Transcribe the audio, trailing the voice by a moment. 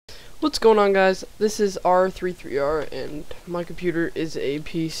What's going on, guys? This is R33R, and my computer is a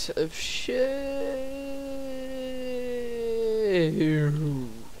piece of shit.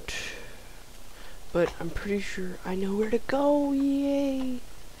 But I'm pretty sure I know where to go, yay!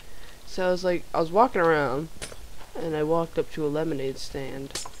 So I was walking around, and I walked up to a lemonade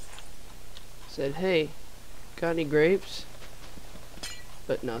stand. Said, hey, got any grapes?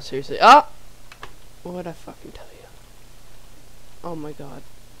 But no, seriously. Ah! What'd I fucking tell you? Oh my god.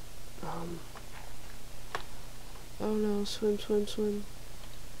 Oh no, swim, swim, swim.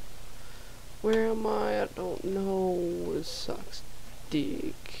 Where am I? I don't know. This sucks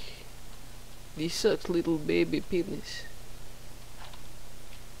dick. This sucks little baby penis.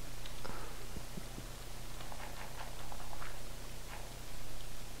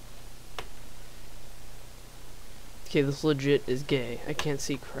 Okay, this legit is gay. I can't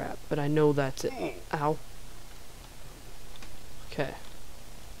see crap, but I know that's it. Ow. Okay.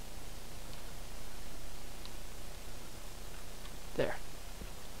 There.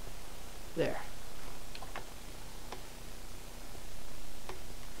 There.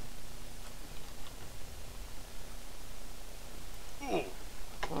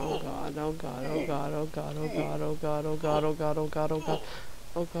 Oh god, oh god, oh god, oh god, oh god, oh god, oh god, oh god, oh god, oh god,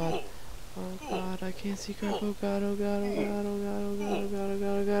 oh god, oh god, I can't see crap, oh god, oh god, oh god, oh god, oh god, oh god, oh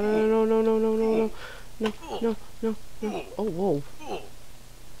god, oh god, no, no, no, no, no, no, no, no, no, no, oh, whoa.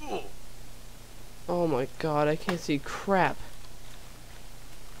 Oh my god, I can't see crap.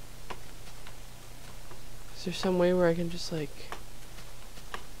 Is there some way where I can just like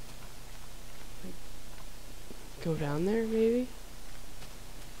go down there, maybe?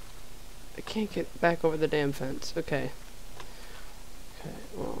 I can't get back over the damn fence. Okay. Okay,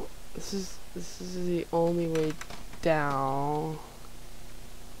 well, this is the only way down.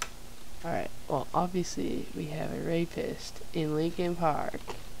 Alright, well, obviously we have a rapist in Lincoln Park.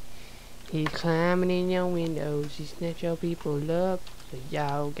 He's climbing in your windows, he snatch your people up, but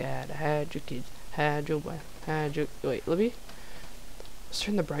y'all gotta hide your kids, hide your wife, hide your... Wait, let me... Let's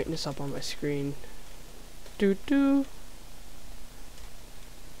turn the brightness up on my screen. Doo-doo.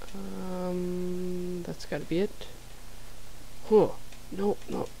 That's gotta be it. Huh. No,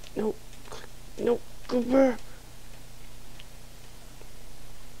 no, no. No, go back.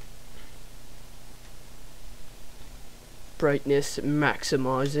 Brightness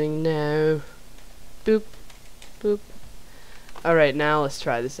maximizing now. Boop. Boop. Alright, now let's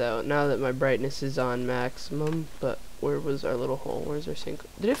try this out. Now that my brightness is on maximum, but where was our little hole? Where's our sink?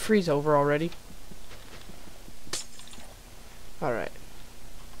 Did it freeze over already? Alright.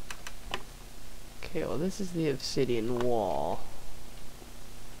 Okay, well this is the obsidian wall.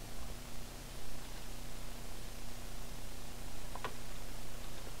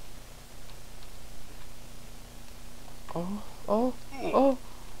 Oh, oh, oh,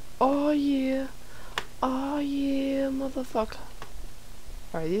 oh yeah. Oh yeah, motherfucker.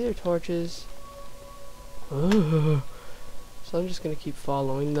 Alright, these are torches. So I'm just gonna keep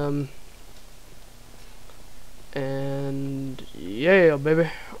following them. And yeah, baby.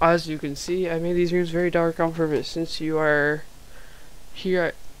 As you can see, I made these rooms very dark on purpose. Since you are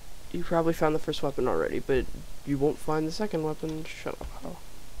here, you probably found the first weapon already, but you won't find the second weapon. Shut up, Hal.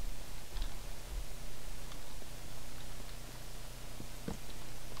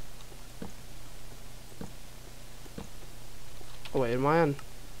 Oh wait, am I on?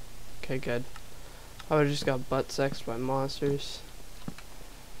 Okay, good. I would've just got butt sexed by monsters.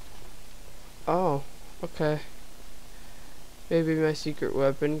 Oh, okay. Maybe my secret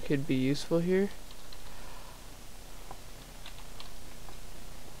weapon could be useful here.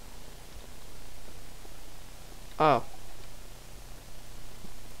 Oh.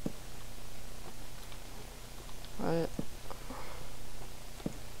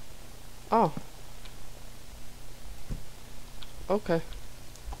 Oh. Okay.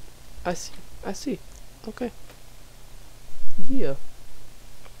 I see. I see. Okay. Yeah.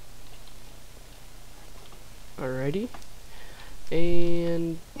 Alrighty.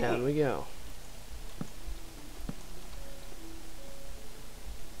 And down we go.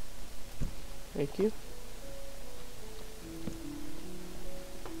 Thank you.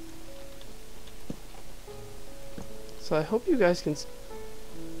 So I hope you guys can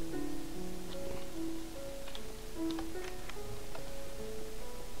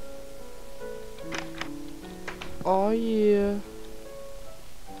oh yeah.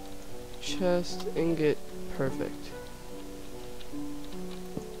 Chest, ingot, perfect.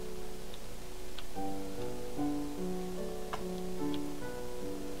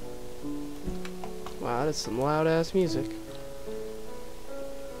 Wow, that's some loud ass music.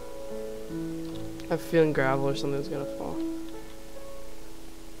 I have a feeling gravel or something's gonna fall.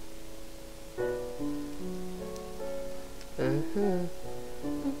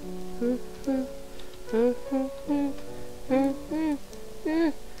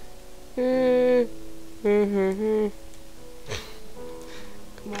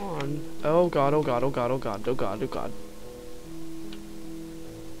 Come on. Oh god, oh god, oh god, oh god, oh god, oh god.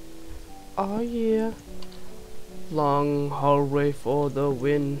 Oh yeah. Long hallway for the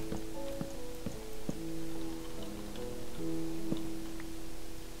win.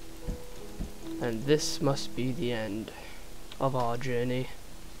 And this must be the end of our journey.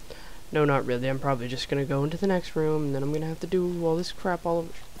 No, not really. I'm probably just gonna go into the next room, and then I'm gonna have to do all this crap all over.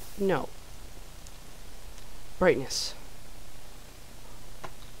 No. Brightness.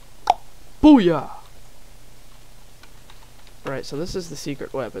 Booyah! Alright, so this is the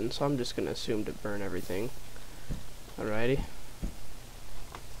secret weapon, so I'm just gonna assume to burn everything. Alrighty.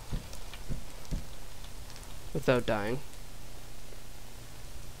 Without dying.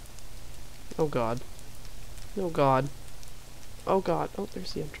 Oh god. Oh god. Oh god. Oh,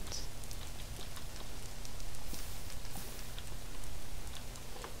 there's the entrance.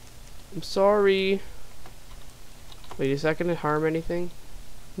 I'm sorry. Wait, is that gonna harm anything?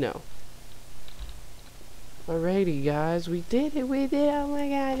 No. Alrighty, guys, we did it, we did it. Oh my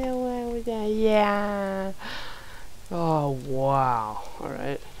god, no way, we did it. Yeah. Oh, wow.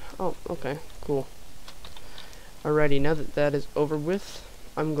 Alright. Oh, okay, cool. Alrighty, now that that is over with,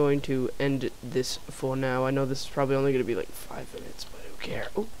 I'm going to end this for now. I know this is probably only going to be like 5 minutes, but who cares?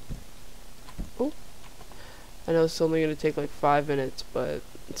 Oh. Oh. I know it's only going to take like 5 minutes, but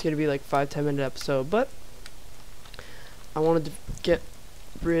it's going to be like 5-10 minute episode, but I wanted to get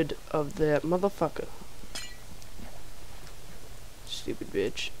rid of that motherfucker. Stupid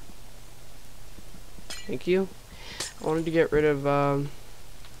bitch. Thank you. I wanted to get rid of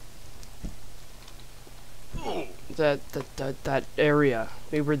that area.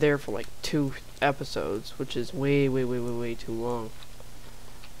 We were there for like 2 episodes, which is way too long.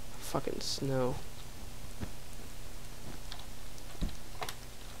 Fucking snow.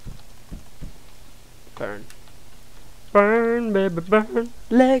 Burn. Burn, baby, burn.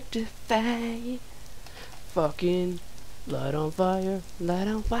 Electrify. Fucking light on fire, light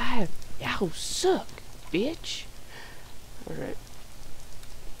on fire. Y'all suck, bitch. Alright.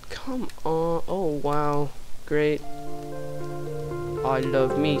 Come on. Oh, wow. Great. I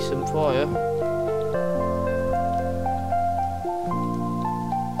love me some fire.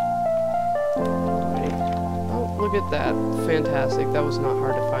 Alrighty. Oh, look at that. Fantastic. That was not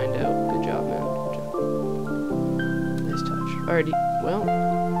hard to find out. Good job, man. Good job. Nice touch. Alrighty. Well,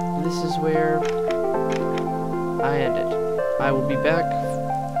 this is where I end it. I will be back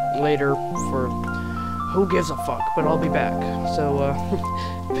later for who gives a fuck, but I'll be back. So,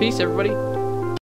 peace, everybody.